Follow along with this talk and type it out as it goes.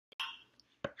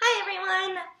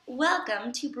everyone!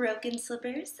 Welcome to Broken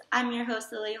Slippers. I'm your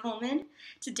host, Lily Holman.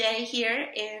 Today here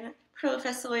in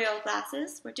professorial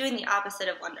glasses, we're doing the opposite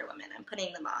of Wonder Woman. I'm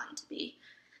putting them on to be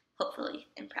hopefully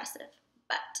impressive,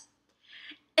 but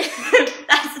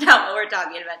that's not what we're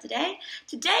talking about today.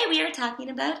 Today we are talking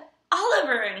about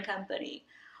Oliver&Company.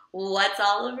 What's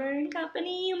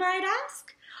Oliver&Company, you might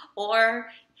ask? Or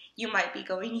you might be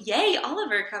going, yay,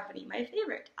 Oliver&Company, my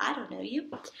favorite. I don't know you.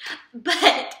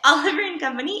 But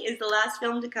Oliver&Company is the last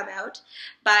film to come out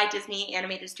by Disney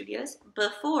Animated Studios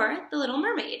before The Little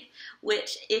Mermaid,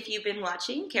 which, if you've been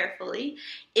watching carefully,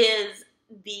 is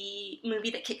the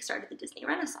movie that kickstarted the Disney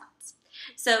Renaissance.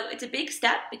 So it's a big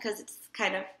step because it's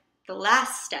kind of the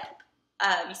last step.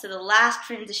 So the last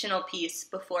transitional piece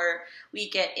before we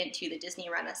get into the Disney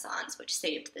Renaissance, which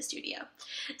saved the studio.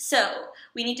 So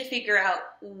we need to figure out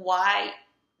why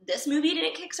this movie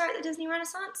didn't kickstart the Disney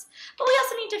Renaissance, but we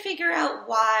also need to figure out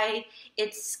why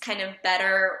it's kind of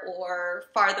better or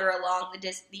farther along the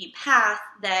Disney path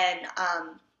than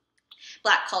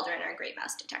Black Cauldron or Great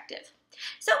Mouse Detective.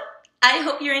 So I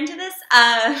hope you're into this.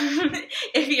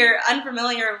 If you're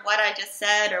unfamiliar with what I just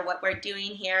said or what we're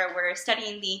doing here, we're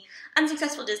studying the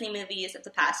unsuccessful Disney movies of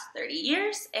the past 30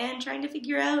 years and trying to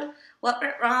figure out what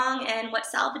went wrong and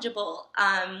what's salvageable,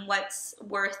 what's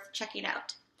worth checking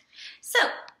out. So,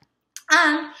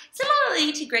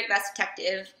 similarly to Great Mouse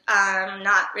Detective,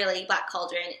 not really Black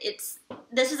Cauldron,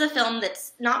 this is a film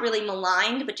that's not really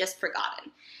maligned but just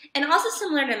forgotten. And also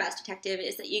similar to Mouse Detective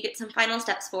is that you get some final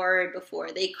steps forward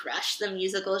before they crush the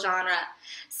musical genre.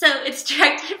 So it's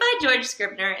directed by George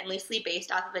Scribner and loosely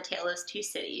based off of A Tale of Two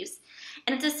Cities.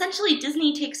 And it's essentially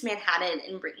Disney takes Manhattan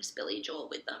and brings Billy Joel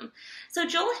with them. So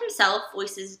Joel himself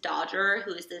voices Dodger,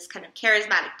 who is this kind of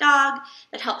charismatic dog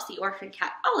that helps the orphan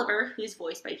cat Oliver, who's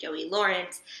voiced by Joey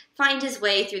Lawrence, find his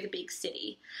way through the big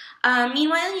city.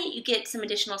 Meanwhile, you get some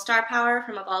additional star power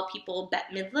from, of all people,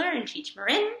 Bette Midler and Cheech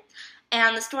Marin.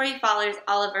 And the story follows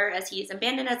Oliver as he is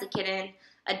abandoned as a kitten,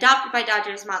 adopted by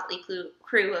Dodger's motley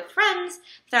crew of friends,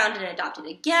 found and adopted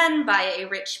again by a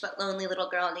rich but lonely little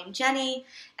girl named Jenny,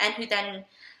 and who then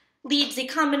leads a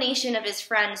combination of his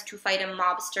friends to fight a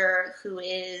mobster who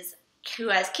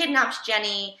has kidnapped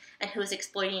Jenny and who is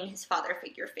exploiting his father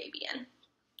figure, Fabian.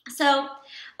 So,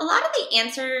 a lot of the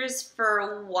answers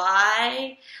for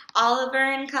why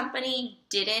Oliver&Company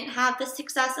didn't have the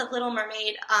success of Little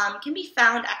Mermaid can be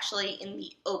found actually in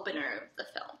the opener of the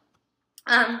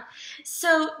film.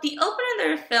 So the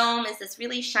opener of the film is this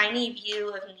really shiny view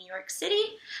of New York City,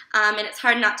 and it's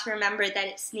hard not to remember that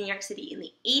it's New York City in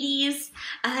the 80s.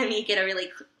 You get a really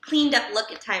cleaned up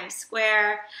look at Times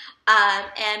Square,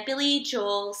 and Billy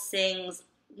Joel sings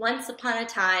Once Upon a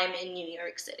Time in New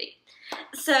York City.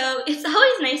 So it's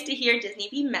always nice to hear Disney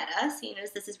be meta, seeing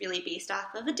as this is really based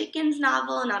off of a Dickens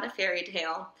novel, not a fairy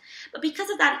tale. But because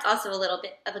of that, it's also a little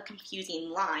bit of a confusing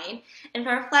line, and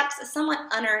reflects a somewhat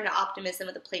unearned optimism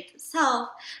of the place itself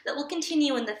that will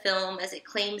continue in the film as it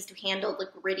claims to handle the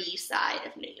gritty side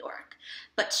of New York,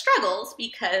 but struggles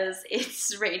because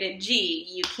it's rated G.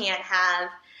 You can't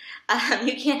have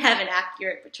an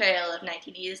accurate portrayal of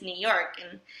 1980s New York,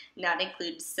 and that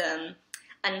includes some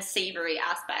unsavory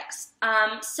aspects.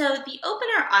 So the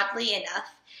opener, oddly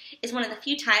enough, is one of the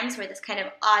few times where this kind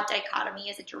of odd dichotomy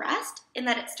is addressed, in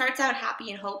that it starts out happy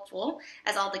and hopeful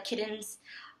as all the kittens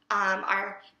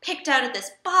are picked out of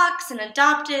this box and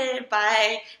adopted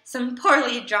by some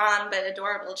poorly drawn but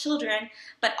adorable children,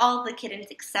 but all the kittens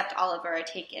except Oliver are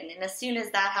taken. And as soon as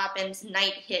that happens,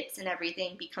 night hits and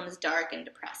everything becomes dark and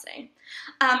depressing.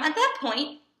 At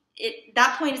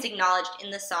that point is acknowledged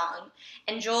in the song,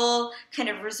 and Joel kind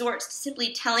of resorts to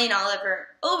simply telling Oliver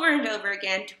over and over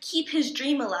again to keep his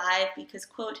dream alive because,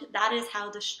 quote, that is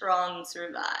how the strong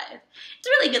survive. It's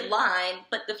a really good line,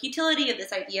 but the futility of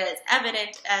this idea is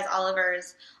evident as Oliver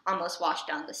is almost washed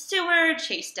down the sewer,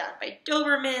 chased down by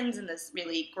Dobermans in this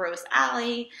really gross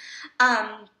alley.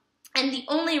 And the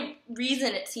only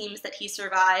reason it seems that he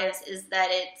survives is that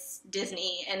it's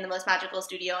Disney and the most magical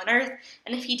studio on earth,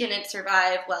 and if he didn't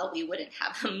survive, well, we wouldn't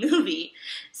have a movie.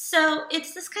 So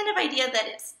it's this kind of idea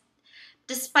that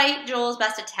despite Joel's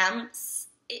best attempts,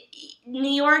 New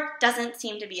York doesn't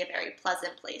seem to be a very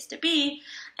pleasant place to be,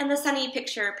 and the sunny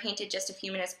picture painted just a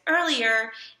few minutes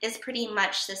earlier is pretty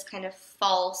much this kind of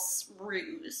false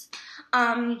ruse.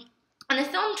 And the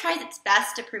film tries its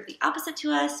best to prove the opposite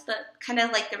to us, but kind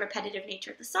of like the repetitive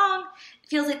nature of the song, it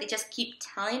feels like they just keep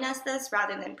telling us this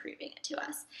rather than proving it to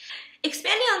us.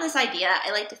 Expanding on this idea,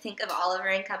 I like to think of Oliver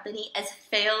and Company as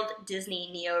failed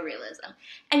Disney neorealism.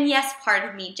 And yes, part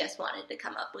of me just wanted to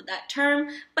come up with that term,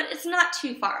 but it's not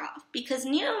too far off, because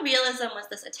neorealism was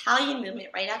this Italian movement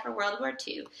right after World War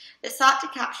II that sought to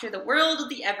capture the world of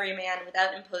the everyman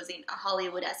without imposing a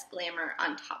Hollywood-esque glamour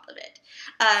on top of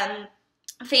it.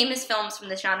 Famous films from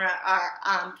this genre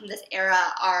from this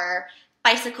era are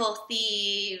Bicycle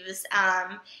Thieves,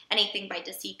 anything by De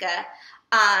Sica.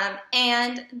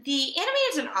 And the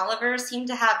animators in Oliver seem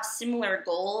to have similar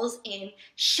goals in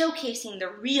showcasing the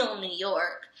real New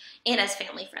York in as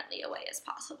family-friendly a way as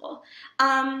possible.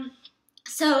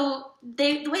 So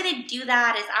the way they do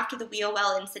that is after the wheel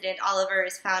well incident, Oliver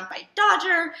is found by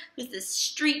Dodger, who's this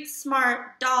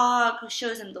street-smart dog who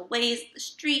shows him the ways of the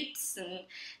streets and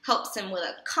helps him with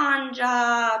a con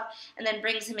job, and then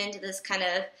brings him into this kind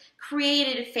of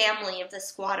created family of the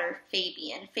squatter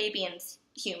Fabian. Fabian's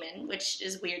human, which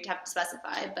is weird to have to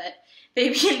specify, but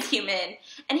Fabian's human.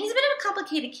 And he's a bit of a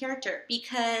complicated character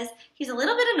because he's a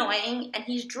little bit annoying and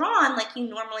he's drawn like you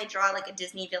normally draw like a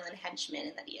Disney villain henchman,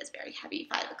 in that he has very heavy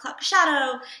 5 o'clock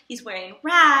shadow, he's wearing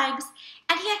rags,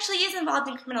 and he actually is involved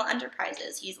in criminal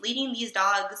enterprises. He's leading these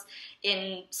dogs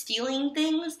in stealing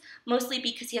things, mostly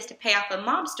because he has to pay off a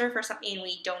mobster for something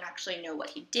we don't actually know what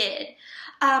he did.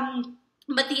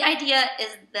 But the idea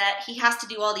is that he has to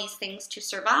do all these things to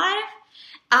survive.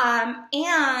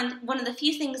 And one of the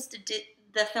few things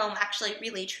the film actually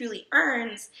really truly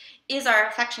earns is our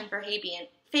affection for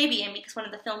Fabian, because one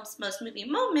of the film's most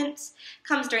moving moments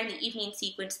comes during the evening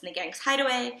sequence in the gang's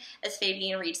hideaway, as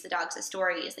Fabian reads the dogs a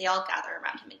story as they all gather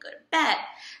around him and go to bed.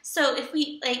 So if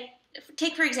we,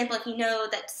 take for example, if you know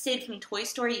that Sid from Toy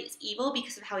Story is evil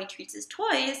because of how he treats his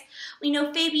toys, we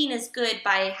know Fabian is good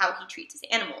by how he treats his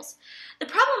animals. The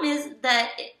problem is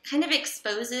that it kind of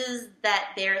exposes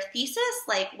that their thesis,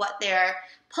 like what they're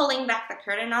pulling back the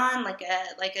curtain on, like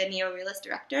a neorealist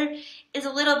director, is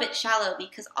a little bit shallow,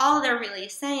 because all they're really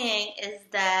saying is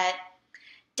that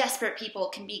desperate people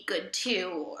can be good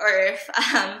too, or if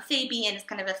Fabian is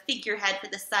kind of a figurehead for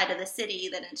this side of the city,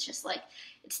 then it's just like,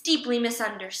 it's deeply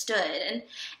misunderstood,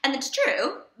 and it's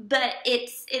true, but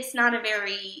it's not a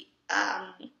very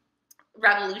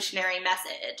revolutionary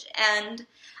message, and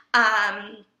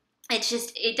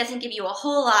it doesn't give you a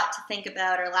whole lot to think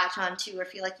about or latch onto or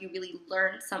feel like you really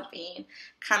learned something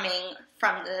coming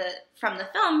from the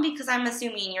film, because I'm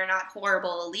assuming you're not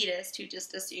horrible elitists who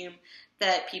just assume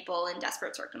that people in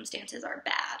desperate circumstances are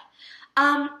bad.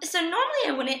 So normally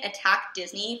I wouldn't attack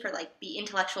Disney for like the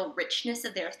intellectual richness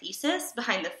of their thesis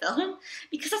behind the film,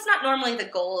 because that's not normally the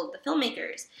goal of the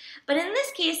filmmakers. But in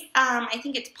this case, I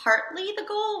think it's partly the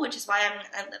goal, which is why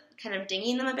I'm kind of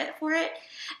dinging them a bit for it,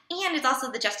 and it's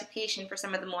also the justification for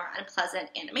some of the more unpleasant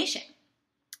animation.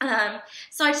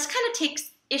 So I just kind of take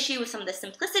issue with some of the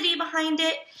simplicity behind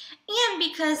it, and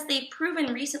because they've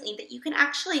proven recently that you can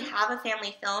actually have a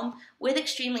family film with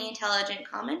extremely intelligent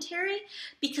commentary,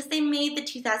 because they made the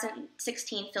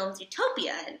 2016 film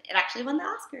Zootopia, and it actually won the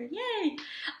Oscar, yay!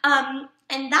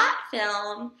 And that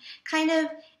film kind of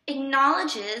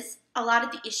acknowledges a lot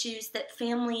of the issues that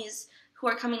families who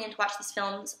are coming in to watch these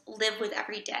films live with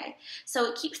every day. So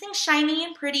it keeps things shiny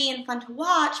and pretty and fun to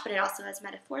watch, but it also has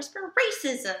metaphors for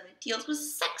racism. It deals with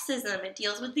sexism. It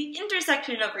deals with the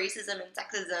intersection of racism and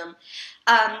sexism.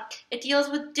 It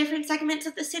deals with different segments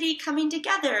of the city coming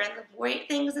together and the great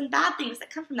things and bad things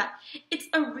that come from that. It's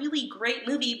a really great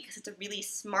movie because it's a really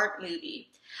smart movie.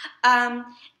 And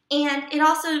it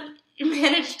also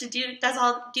managed to do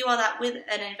all that with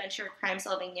an adventure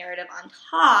crime-solving narrative on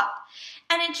top,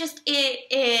 and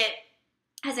it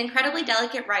has incredibly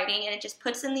delicate writing, and it just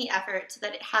puts in the effort so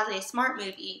that it has a smart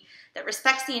movie that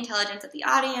respects the intelligence of the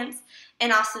audience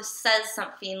and also says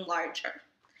something larger.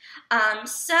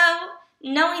 So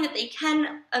knowing that they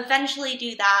can eventually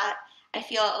do that, I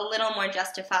feel a little more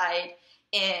justified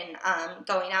in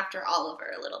going after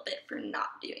Oliver a little bit for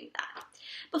not doing that.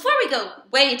 Before we go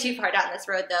way too far down this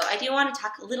road, though, I do want to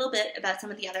talk a little bit about some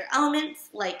of the other elements,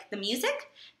 like the music,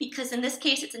 because in this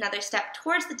case it's another step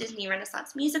towards the Disney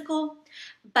Renaissance musical,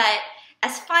 but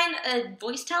as fine a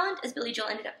voice talent as Billy Joel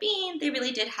ended up being, they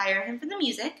really did hire him for the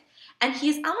music, and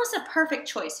he's almost a perfect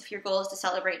choice if your goal is to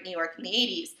celebrate New York in the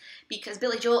 80s, because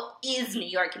Billy Joel is New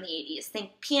York in the 80s.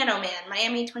 Think Piano Man,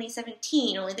 Miami in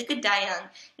 2017, Only the Good Die Young,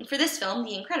 and for this film,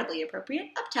 the incredibly appropriate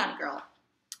Uptown Girl.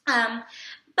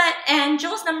 And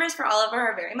Joel's numbers for Oliver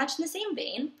are very much in the same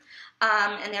vein,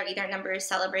 and they're either numbers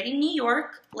celebrating New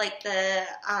York, like the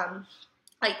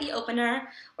like the opener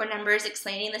or numbers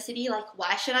explaining the city, like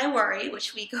why should I worry,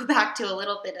 which we go back to a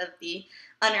little bit of the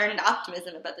unearned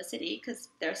optimism about the city, because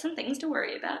there are some things to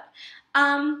worry about.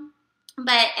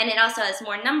 And it also has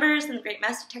more numbers than The Great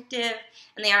Mouse Detective,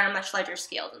 and they are on a much larger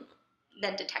scale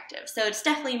than Detective. So it's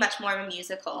definitely much more of a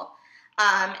musical,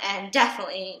 and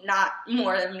definitely not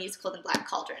more of a musical than Black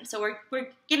Cauldron. So we're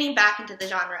getting back into the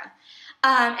genre.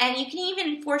 And you can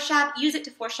even use it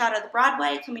to foreshadow the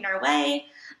Broadway coming our way,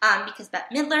 because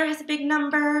Bette Midler has a big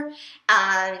number,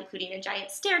 including a giant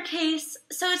staircase.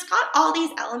 So it's got all these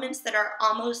elements that are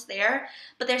almost there,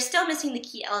 but they're still missing the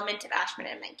key element of Ashman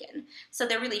and Menken. So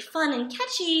they're really fun and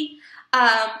catchy,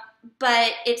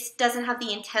 but it doesn't have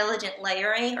the intelligent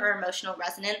layering or emotional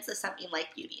resonance of something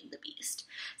like Beauty and the Beast.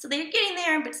 So they're getting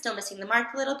there, but still missing the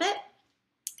mark a little bit.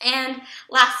 And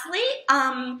lastly,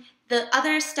 the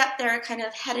other step that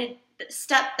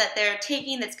they're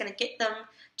taking that's going to get them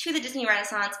to the Disney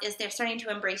Renaissance is they're starting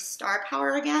to embrace star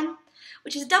power again,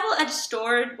 which is a double-edged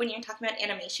sword when you're talking about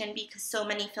animation, because so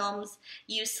many films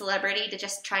use celebrity to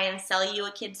just try and sell you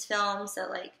a kid's film. So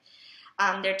like,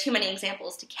 there are too many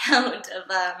examples to count of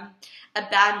a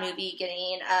bad movie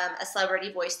getting a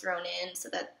celebrity voice thrown in so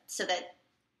that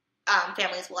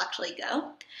families will actually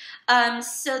go.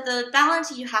 So the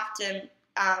balance you have to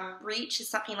reach is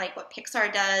something like what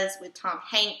Pixar does with Tom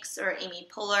Hanks or Amy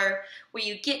Poehler, where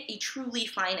you get a truly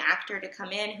fine actor to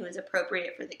come in who is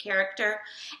appropriate for the character,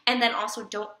 and then also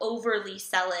don't overly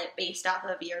sell it based off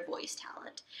of your voice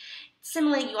talent.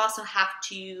 Similarly, you also have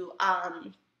to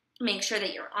make sure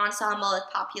that your ensemble is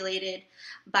populated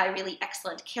by really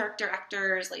excellent character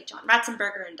actors like John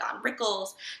Ratzenberger and Don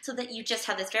Rickles, so that you just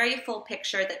have this very full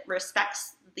picture that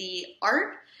respects the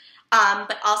art,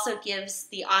 but also gives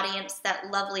the audience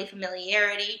that lovely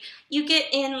familiarity you get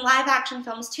in live action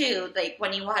films too. Like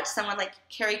when you watch someone like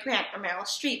Cary Grant or Meryl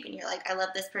Streep and you're like, I love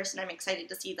this person, I'm excited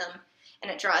to see them, and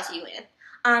it draws you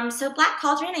in. So Black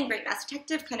Cauldron and Great Mouse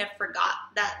Detective kind of forgot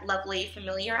that lovely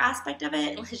familiar aspect of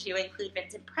it unless you include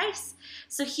Vincent Price.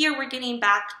 So here we're getting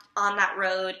back on that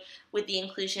road with the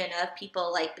inclusion of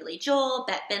people like Billy Joel,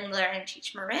 Bette Midler, and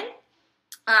Cheech Marin.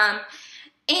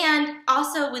 And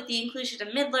also with the inclusion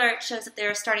of Midler, it shows that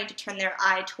they're starting to turn their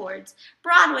eye towards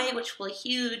Broadway, which will be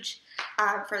huge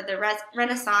for the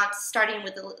Renaissance, starting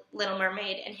with The Little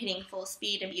Mermaid and hitting full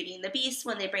speed in Beauty and the Beast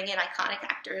when they bring in iconic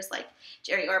actors like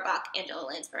Jerry Orbach, Angela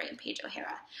Lansbury, and Paige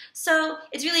O'Hara. So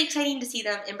it's really exciting to see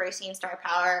them embracing star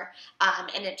power,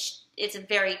 and it's a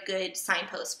very good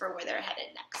signpost for where they're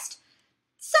headed next.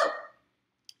 So,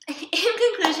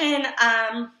 in conclusion,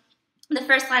 the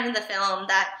first line of the film,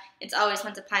 that it's always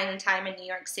once upon a time in New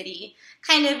York City,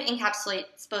 kind of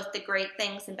encapsulates both the great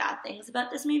things and bad things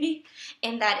about this movie,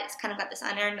 in that it's kind of got this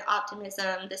unearned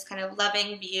optimism, this kind of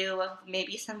loving view of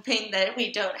maybe something that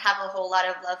we don't have a whole lot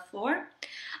of love for.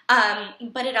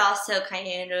 But it also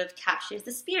kind of captures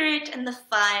the spirit and the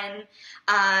fun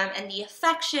and the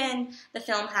affection the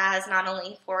film has, not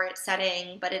only for its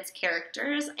setting, but its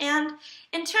characters. And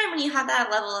in turn, when you have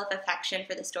that level of affection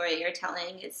for the story you're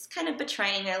telling, it's kind of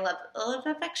betraying a level of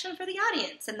affection for the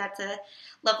audience. And that's a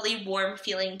lovely, warm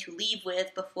feeling to leave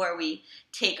with before we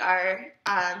take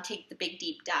the big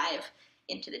deep dive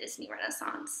into the Disney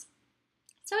Renaissance.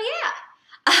 So yeah.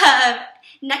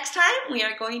 Next time we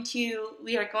are going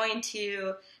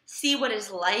to see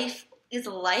what life is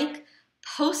like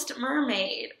post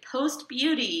Mermaid, post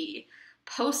Beauty,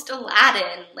 post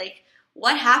Aladdin. Like,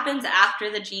 what happens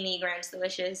after the genie grants the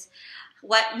wishes?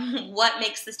 What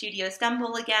makes the studio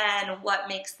stumble again? What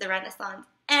makes the Renaissance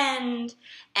end?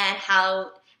 And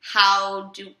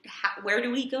where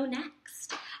do we go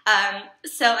next?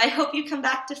 So I hope you come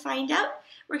back to find out.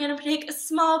 We're going to take a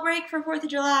small break for 4th of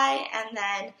July, and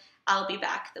then I'll be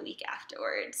back the week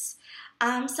afterwards.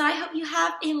 So I hope you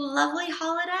have a lovely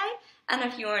holiday, and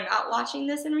if you are not watching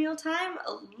this in real time,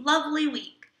 a lovely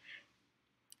week.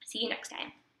 See you next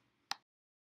time.